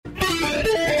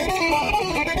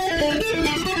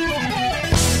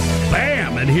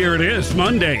And here it is,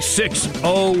 Monday,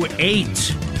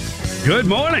 6:08. Good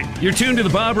morning. You're tuned to the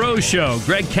Bob Rose Show.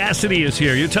 Greg Cassidy is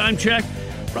here. Your time check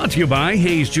brought to you by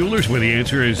Hayes Jewelers, where the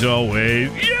answer is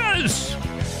always yes.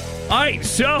 All right,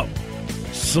 so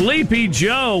Sleepy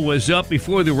Joe was up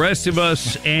before the rest of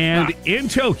us and in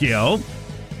Tokyo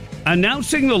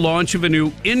announcing the launch of a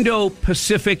new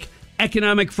Indo-Pacific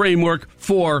Economic Framework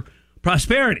for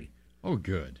Prosperity. Oh,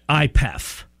 good.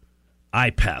 IPEF.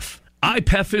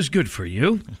 IPEF is good for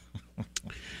you.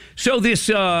 So this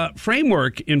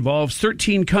framework involves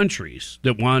 13 countries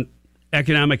that want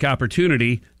economic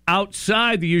opportunity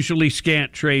outside the usually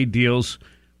scant trade deals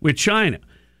with China.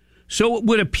 So it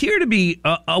would appear to be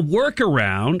a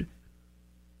workaround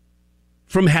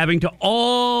from having to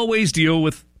always deal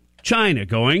with China,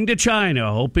 going to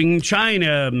China, hoping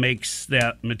China makes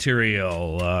that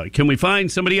material. Can we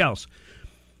find somebody else?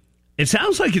 It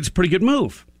sounds like it's a pretty good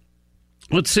move.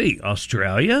 Let's see.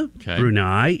 Australia,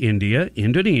 Brunei, India,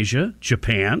 Indonesia,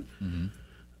 Japan,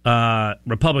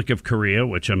 Republic of Korea,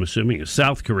 which I'm assuming is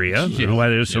South Korea. I don't know why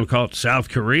they're so-called South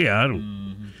Korea.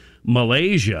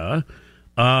 Malaysia,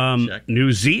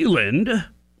 New Zealand,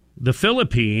 the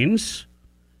Philippines,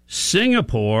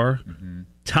 Singapore,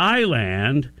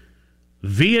 Thailand,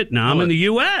 Vietnam, and the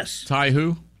U.S. Thai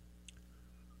who?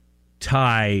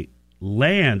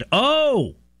 Thailand.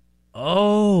 Oh.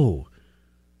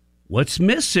 What's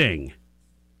missing?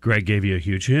 Greg gave you a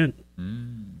huge hint.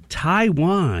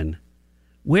 Taiwan.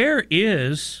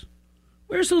 Where's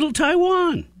little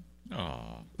Taiwan?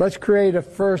 Let's create a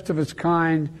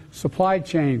first-of-its-kind supply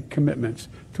chain commitments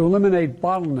to eliminate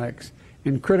bottlenecks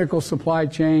in critical supply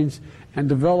chains and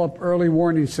develop early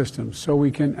warning systems so we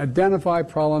can identify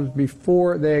problems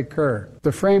before they occur.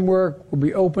 The framework will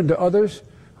be open to others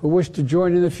who wish to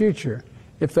join in the future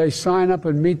if they sign up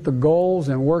and meet the goals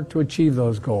and work to achieve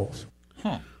those goals.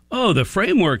 Oh, the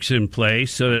framework's in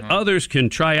place so that others can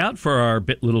try out for our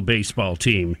little baseball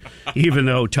team, even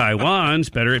though Taiwan's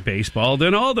better at baseball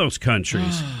than all those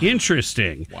countries.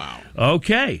 Interesting. Wow.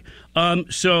 Okay.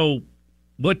 So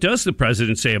what does the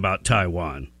president say about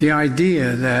Taiwan? The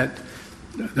idea that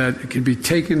it can be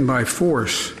taken by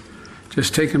force,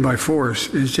 is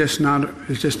just not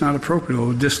appropriate. It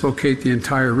will dislocate the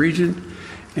entire region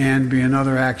and be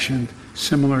another action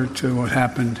similar to what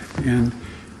happened in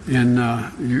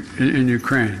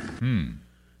Ukraine.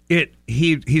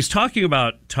 He's talking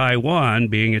about Taiwan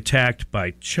being attacked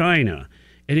by China,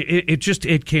 and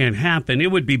it can't happen. It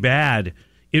would be bad.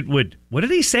 It would. What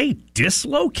did he say?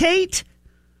 Dislocate?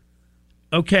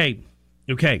 Okay.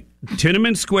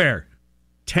 Tiananmen Square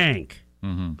tank.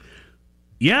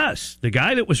 Yes, the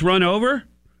guy that was run over,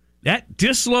 that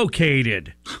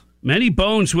dislocated. Many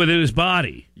bones within his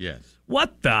body. Yes.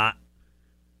 What the?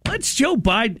 Let's Joe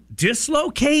Biden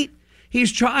dislocate?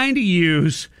 He's trying to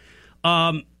use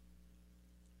the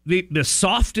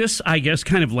softest, I guess,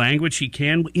 kind of language he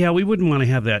can. Yeah, we wouldn't want to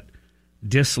have that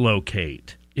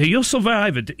dislocate. Yeah, you'll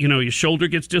survive it. You know, your shoulder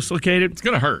gets dislocated. It's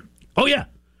going to hurt. Oh, yeah.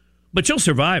 But you'll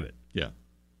survive it. Yeah.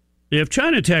 If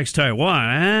China attacks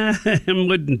Taiwan, there's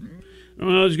going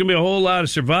to be a whole lot of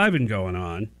surviving going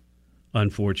on,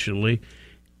 unfortunately.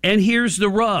 And here's the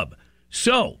rub.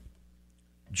 So,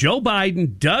 Joe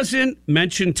Biden doesn't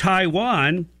mention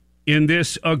Taiwan in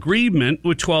this agreement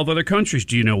with 12 other countries.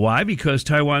 Do you know why? Because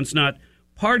Taiwan's not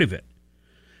part of it.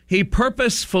 He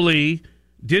purposefully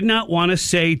did not want to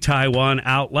say Taiwan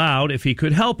out loud if he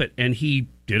could help it. And he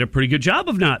did a pretty good job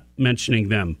of not mentioning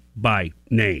them by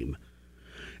name.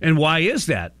 And why is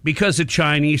that? Because the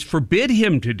Chinese forbid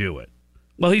him to do it.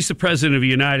 Well, he's the president of the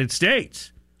United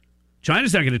States.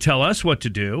 China's not going to tell us what to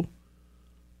do.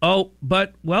 Oh,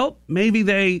 but, well, maybe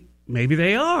they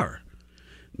are.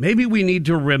 Maybe we need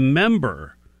to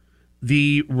remember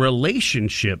the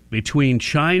relationship between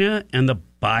China and the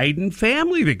Biden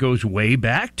family that goes way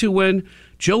back to when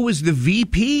Joe was the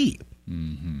VP.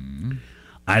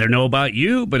 I don't know about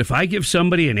you, but if I give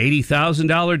somebody an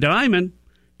 $80,000 diamond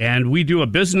and we do a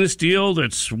business deal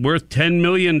that's worth $10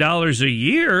 million a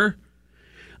year,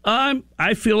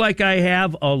 I feel like I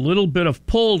have a little bit of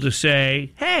pull to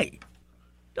say, hey,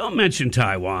 don't mention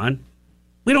Taiwan.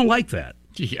 We don't like that.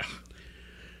 Yeah.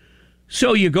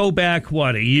 So you go back,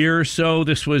 a year or so?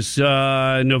 This was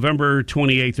November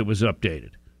 28th it was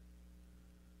updated.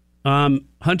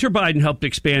 Hunter Biden helped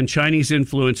expand Chinese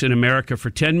influence in America for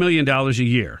 $10 million a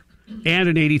year and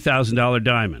an $80,000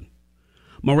 diamond.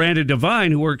 Miranda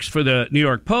Devine, who works for the New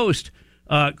York Post,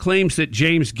 claims that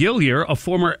James Gillier, a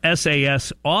former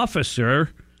SAS officer,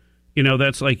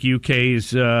 that's like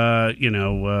UK's,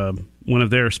 one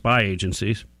of their spy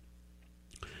agencies,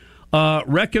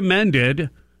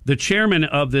 recommended the chairman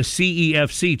of the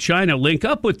CEFC China link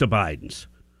up with the Bidens.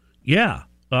 Yeah.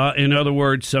 In other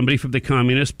words, somebody from the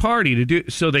Communist Party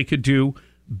so they could do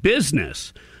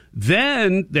business.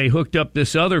 Then they hooked up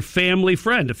this other family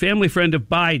friend, a family friend of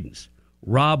Biden's,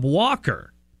 Rob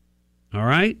Walker. All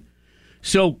right?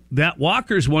 So that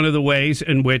Walker's one of the ways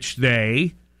in which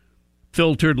they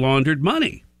laundered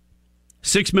money.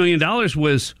 $6 million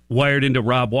was wired into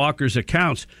Rob Walker's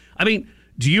accounts. I mean,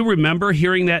 do you remember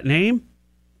hearing that name?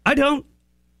 I don't.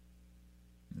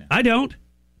 No. I don't.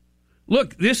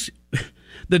 Look,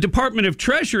 the Department of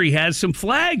Treasury has some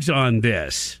flags on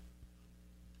this.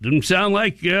 Didn't sound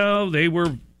like they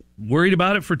were worried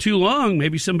about it for too long.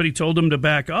 Maybe somebody told them to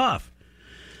back off.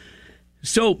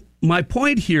 So my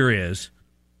point here is,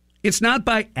 it's not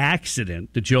by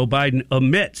accident that Joe Biden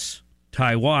omits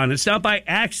Taiwan. It's not by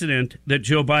accident that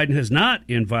Joe Biden has not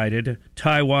invited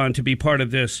Taiwan to be part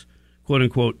of this,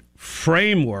 quote-unquote,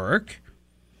 framework.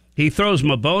 He throws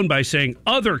them a bone by saying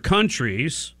other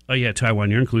countries, oh yeah,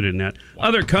 Taiwan, you're included in that,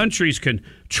 other countries can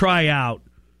try out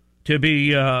to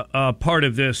be a part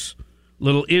of this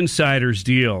little insider's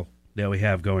deal that we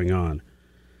have going on.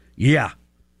 Yeah.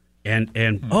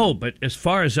 But as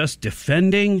far as us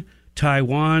defending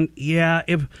Taiwan, yeah,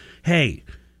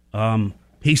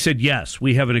 he said, yes,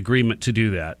 we have an agreement to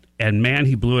do that. And, man,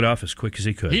 he blew it off as quick as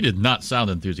he could. He did not sound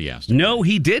enthusiastic. No,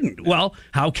 he didn't. Well,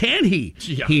 how can he?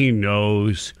 Yeah. He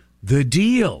knows the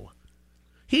deal.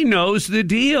 He knows the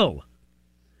deal.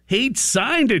 He'd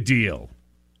signed a deal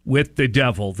with the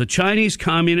devil, the Chinese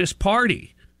Communist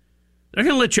Party. They're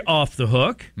going to let you off the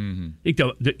hook. Mm-hmm.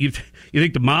 You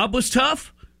think the mob was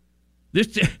tough?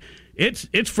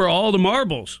 It's for all the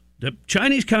marbles. The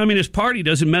Chinese Communist Party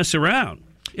doesn't mess around.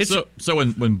 So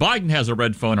when Biden has a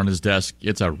red phone on his desk,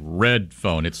 it's a red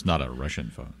phone. It's not a Russian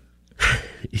phone.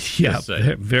 Yeah,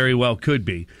 very well could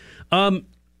be.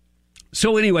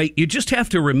 So anyway, you just have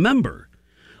to remember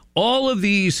all of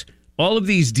these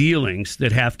dealings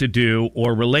that have to do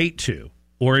or relate to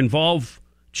or involve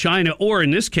China, or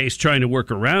in this case, trying to work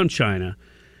around China.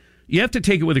 You have to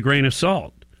take it with a grain of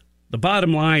salt. The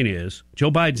bottom line is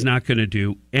Joe Biden's not going to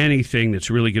do anything that's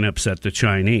really going to upset the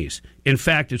Chinese. In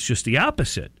fact, it's just the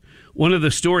opposite. One of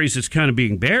the stories that's kind of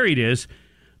being buried is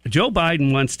Joe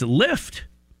Biden wants to lift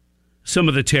some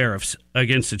of the tariffs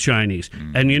against the Chinese.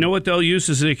 Mm-hmm. And you know what they'll use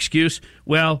as an excuse?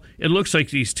 Well, it looks like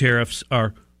these tariffs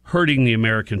are hurting the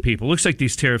American people. It looks like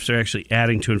these tariffs are actually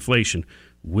adding to inflation,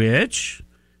 which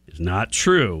is not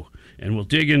true. And we'll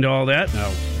dig into all that.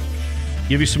 Now,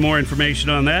 give you some more information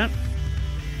on that.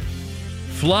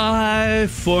 Fly,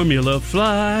 formula,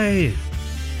 fly.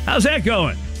 How's that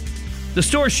going? The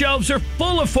store shelves are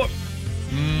full of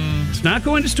It's not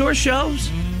going to store shelves?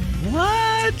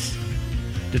 What?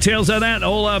 Details on that and a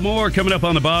whole lot more coming up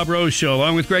on the Bob Rose Show.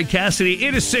 Along with Greg Cassidy,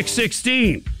 it is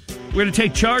 6:16. We're going to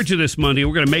take charge of this Monday.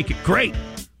 We're going to make it great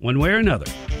one way or another.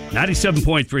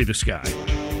 97.3 The Sky.